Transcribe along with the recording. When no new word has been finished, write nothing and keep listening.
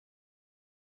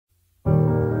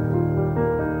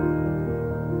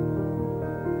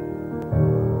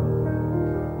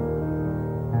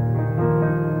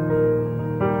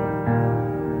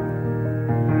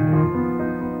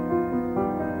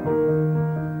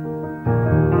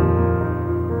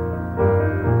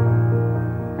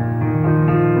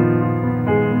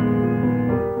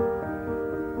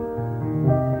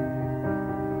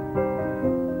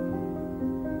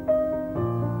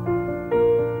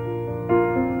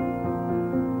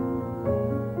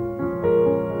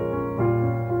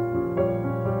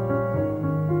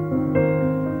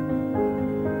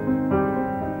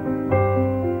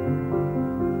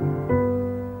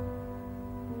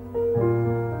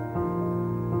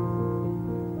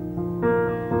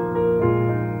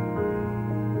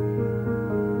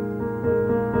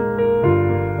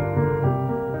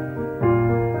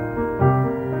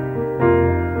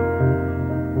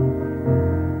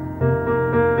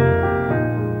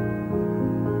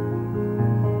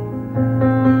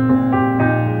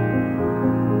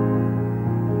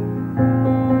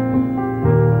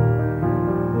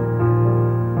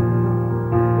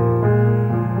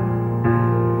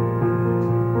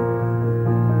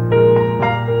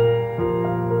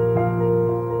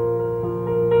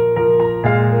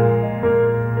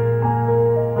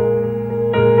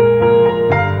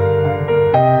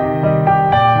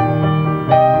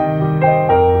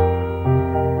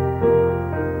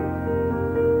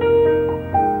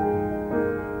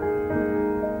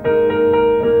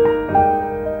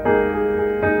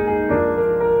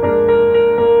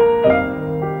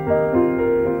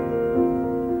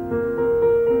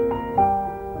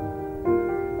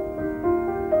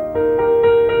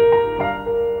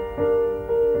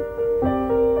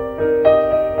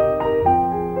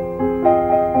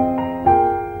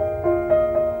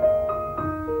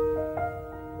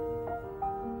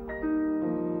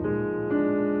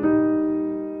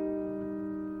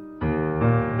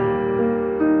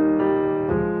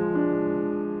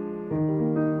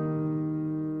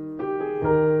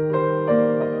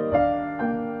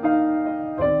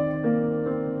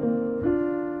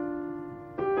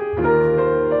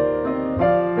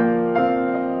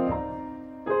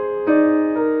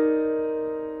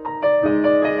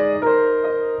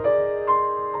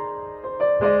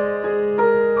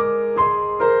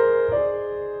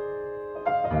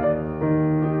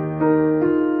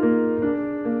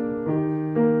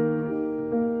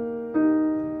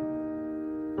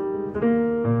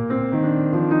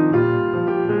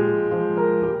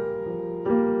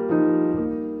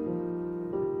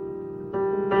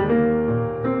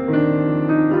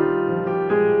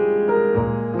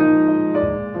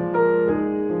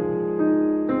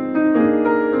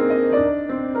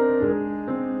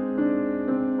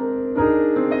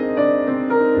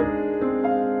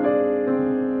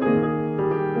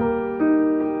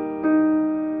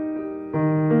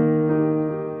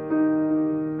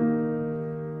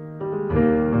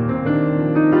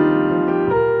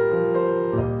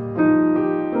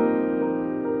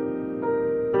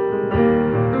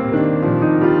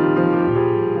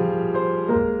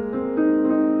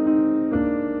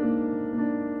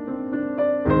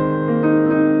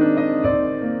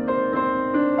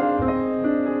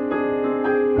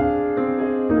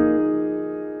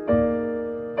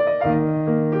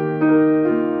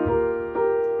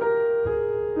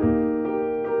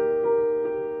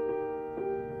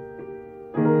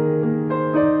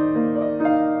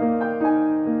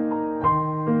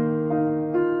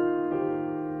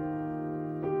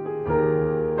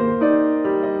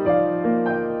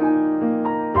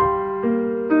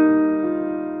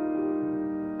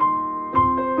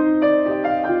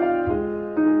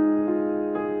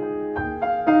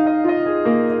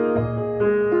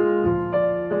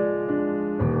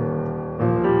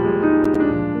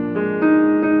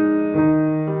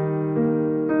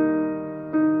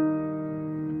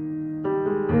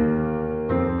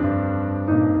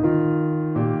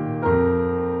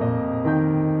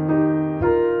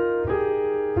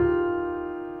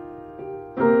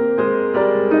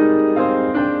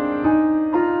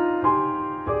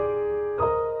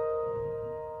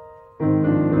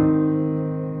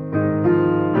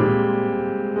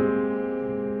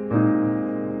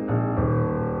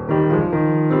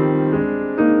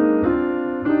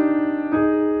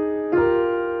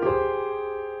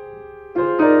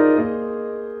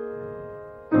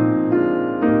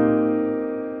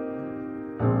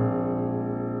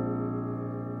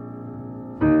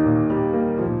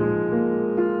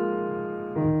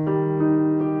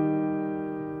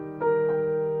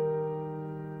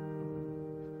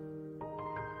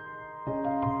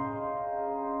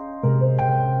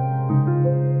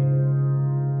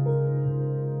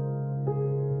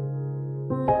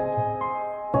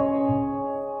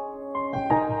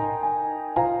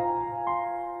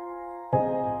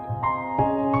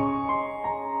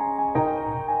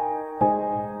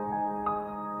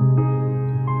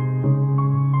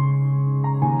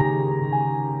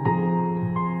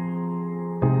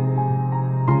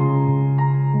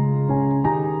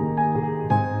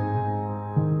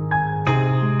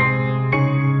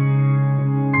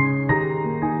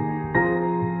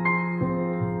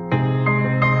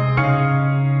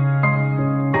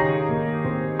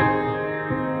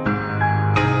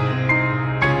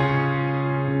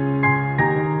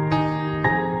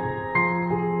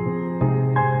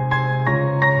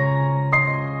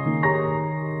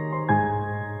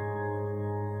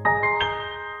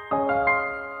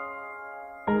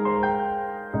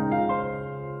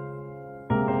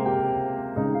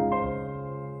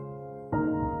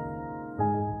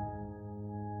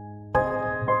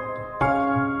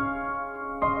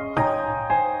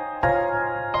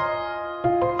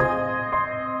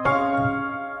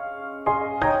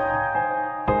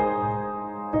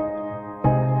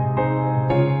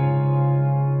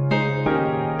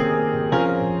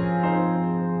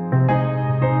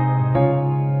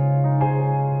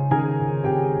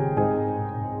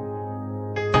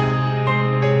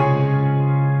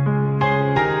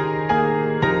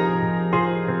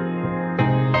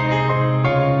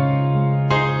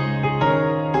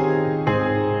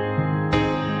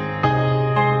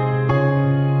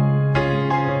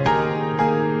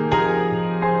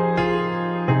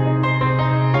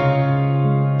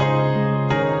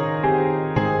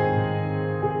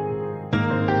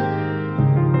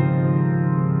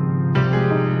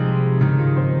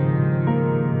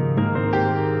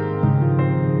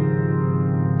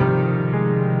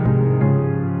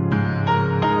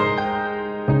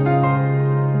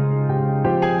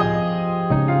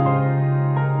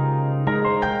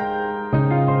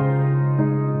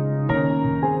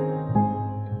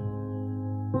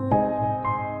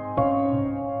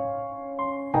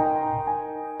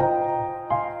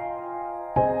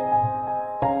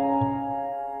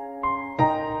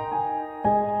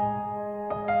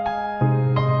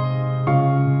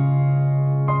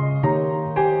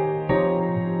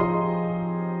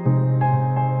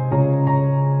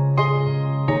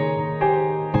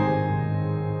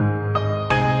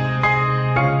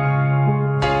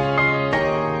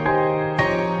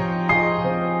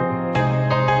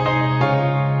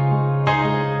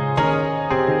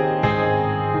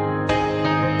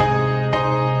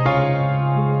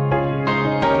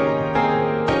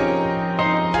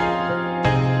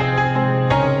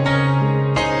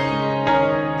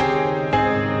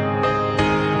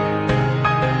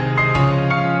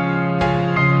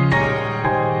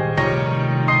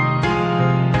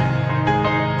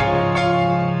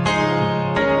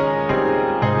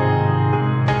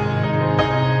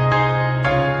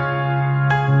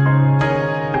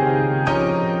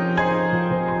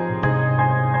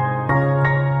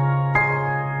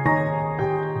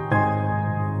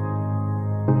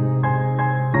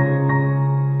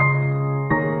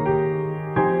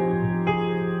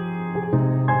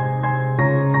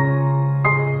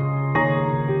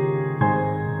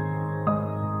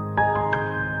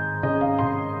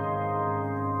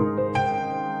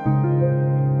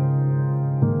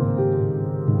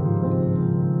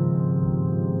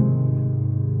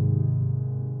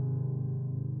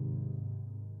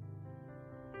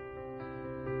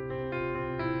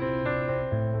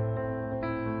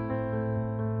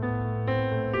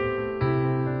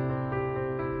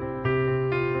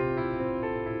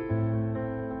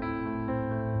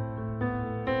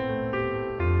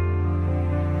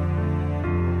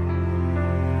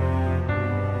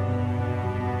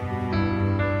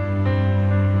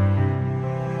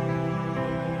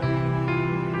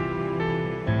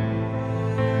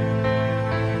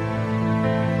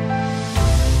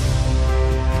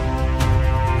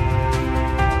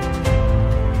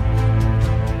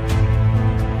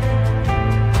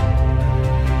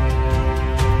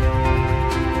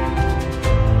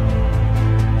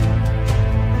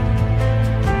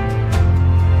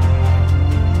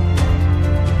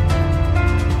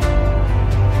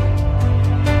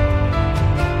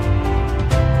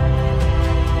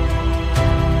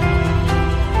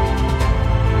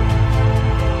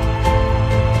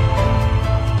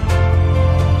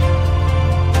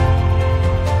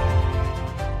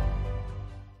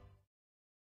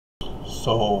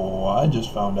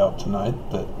just found out tonight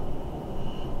that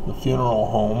the funeral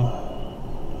home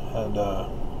had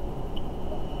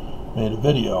made a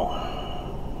video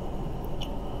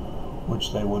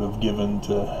which they would have given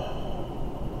to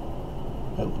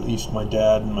at least my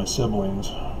dad and my siblings.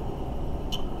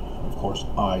 Of course,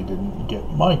 I didn't get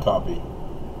my copy.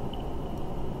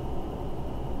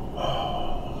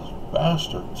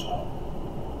 Bastards.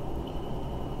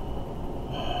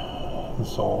 And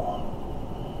so,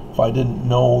 if I didn't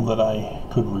know that I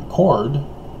could record,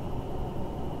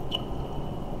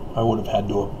 I would have had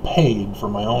to have paid for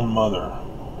my own mother.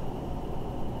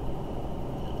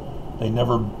 They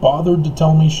never bothered to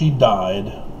tell me she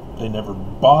died. They never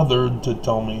bothered to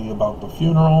tell me about the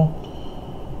funeral.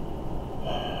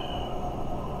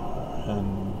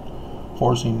 And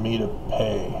forcing me to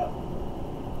pay.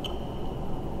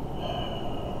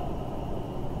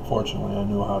 Fortunately, I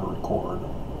knew how to record.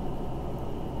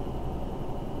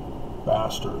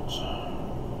 Bastards.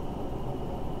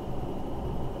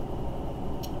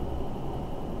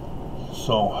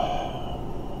 So,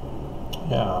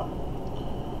 yeah.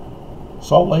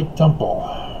 Salt Lake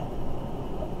Temple.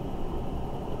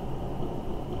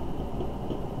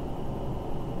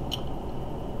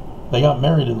 They got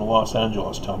married in the Los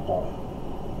Angeles Temple.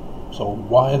 So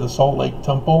why the Salt Lake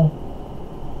Temple?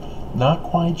 Not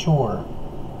quite sure.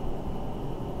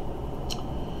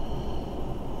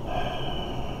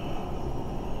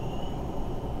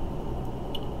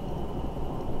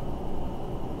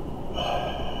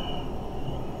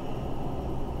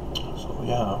 So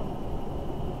yeah.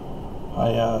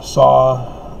 I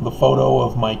saw the photo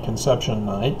of my conception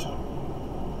night.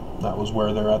 That was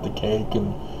where they're at the cake,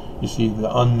 and you see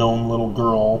the unknown little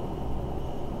girl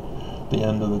at the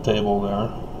end of the table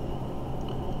there.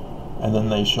 And then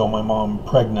they show my mom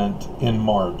pregnant in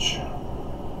March.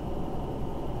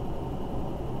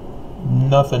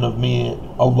 Nothing of me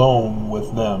alone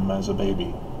with them as a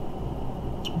baby.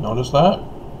 Notice that?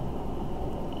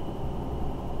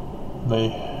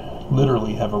 They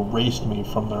literally have erased me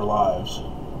from their lives.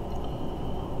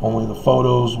 Only the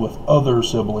photos with other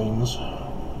siblings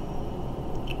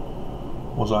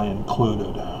was I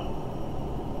included.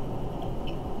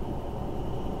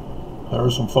 There were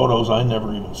some photos I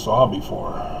never even saw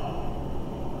before.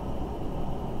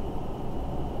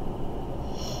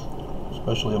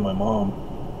 Especially of my mom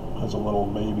as a little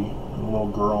baby, a little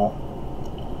girl,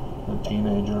 a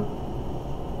teenager,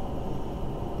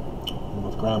 and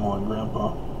with grandma and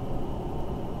grandpa.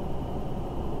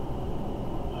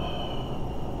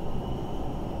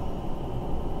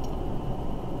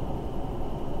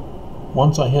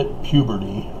 Once I hit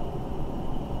puberty,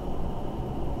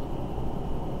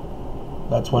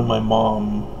 that's when my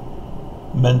mom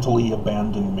mentally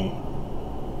abandoned me.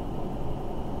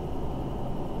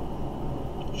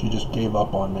 She just gave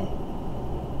up on me.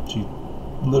 She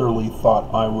literally thought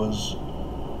I was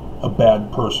a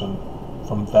bad person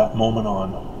from that moment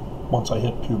on, once I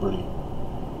hit puberty.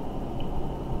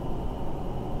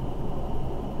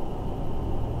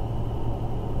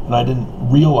 And I didn't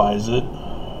realize it.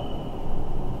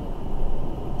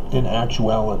 In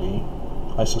actuality,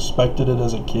 I suspected it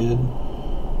as a kid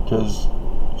because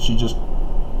she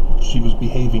was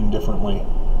behaving differently.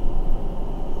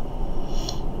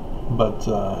 But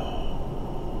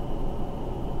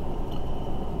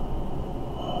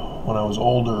when I was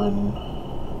older and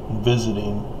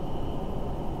visiting,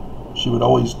 she would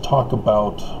always talk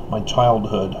about my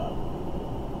childhood,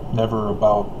 never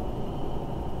about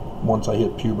once I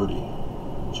hit puberty.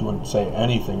 She wouldn't say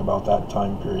anything about that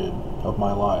time period of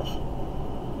my life.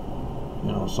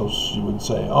 You know, so she would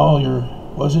say, "Oh,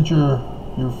 wasn't your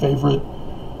favorite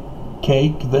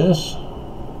cake this?"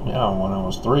 Yeah, when I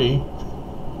was 3.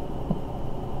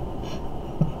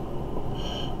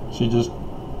 She just,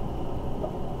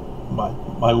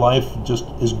 my life just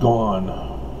is gone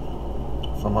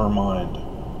from her mind.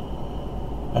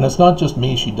 And it's not just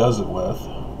me she does it with.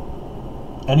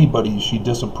 Anybody she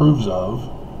disapproves of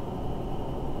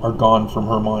are gone from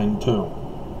her mind too,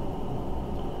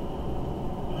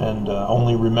 and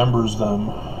only remembers them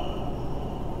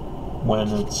when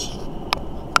it's,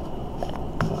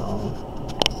 you know,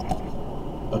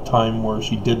 a time where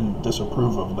she didn't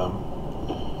disapprove of them.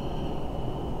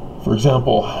 For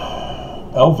example,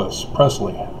 Elvis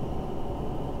Presley.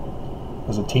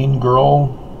 As a teen girl,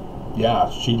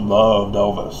 yeah, she loved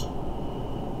Elvis.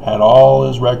 Had all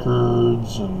his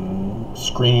records and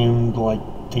screamed like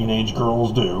teenage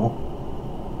girls do.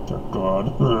 Dear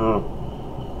God.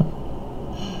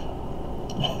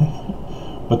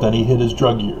 But then he hit his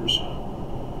drug years.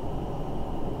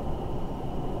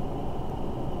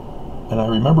 And I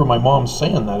remember my mom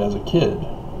saying that as a kid.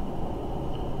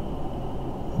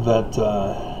 that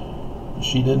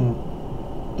she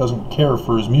doesn't care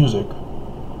for his music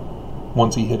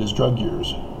once he hit his drug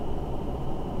years.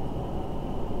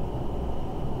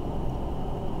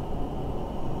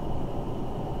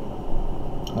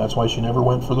 That's why she never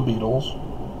went for the Beatles.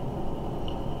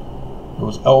 It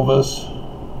was Elvis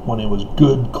when he was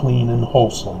good, clean, and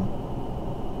wholesome.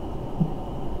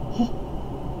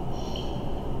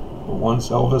 But once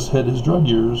Elvis hit his drug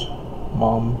years,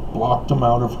 Mom blocked him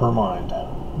out of her mind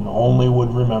and only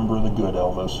would remember the good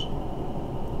Elvis.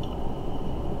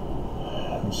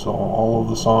 And so all of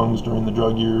the songs during the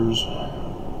drug years,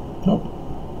 nope.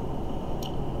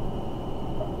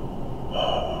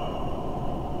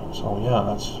 So yeah,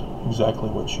 that's exactly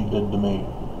what she did to me.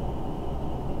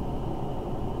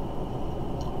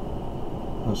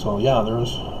 And so yeah,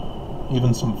 there's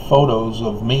even some photos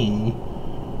of me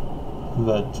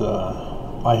that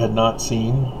I had not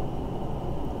seen,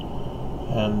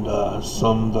 and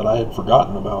some that I had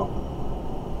forgotten about.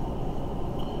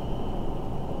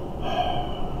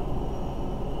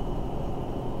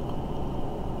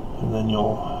 And then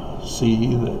you'll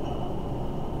see that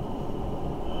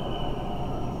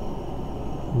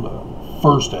the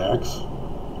first ex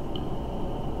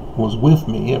was with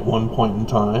me at one point in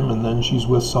time, and then she's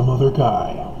with some other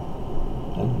guy.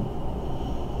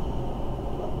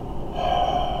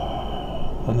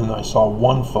 And then I saw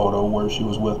one photo where she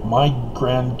was with my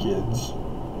grandkids,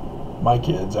 my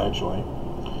kids actually.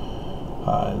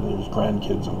 There's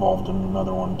grandkids involved in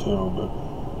another one too,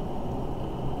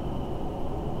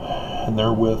 and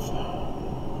they're with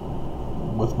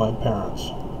my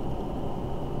parents.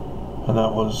 And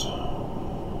that was,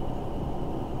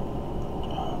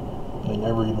 they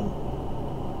never even,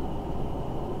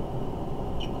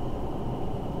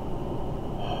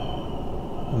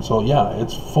 and so yeah,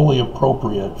 it's fully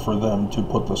appropriate for them to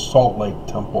put the Salt Lake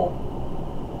Temple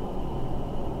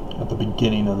at the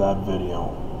beginning of that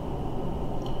video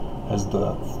as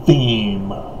the theme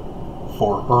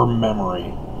for her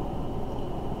memory,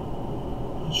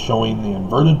 showing the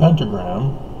inverted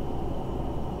pentagram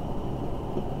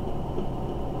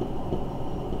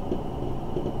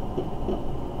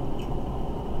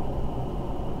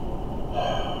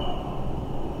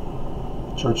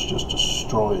church just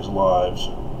destroys lives.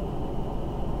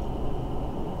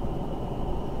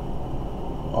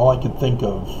 All I could think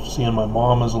of, seeing my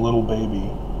mom as a little baby,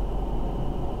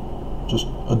 just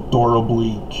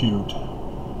adorably cute,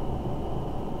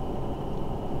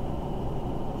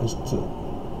 as to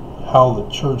how the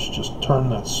church just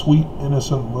turned that sweet,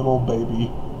 innocent little baby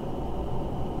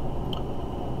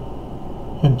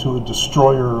into a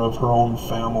destroyer of her own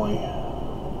family.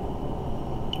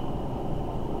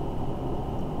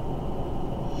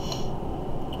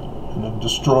 And a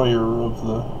destroyer of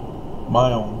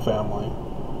my own family,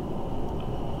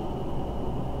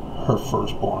 her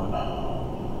firstborn,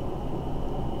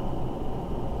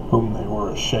 whom they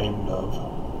were ashamed of.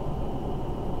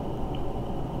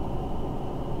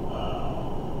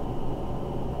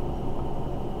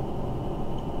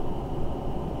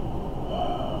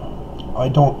 I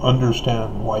don't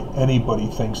understand why anybody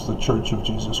thinks the Church of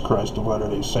Jesus Christ of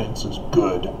Latter-day Saints is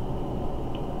good.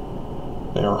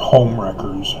 They are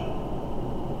homewreckers.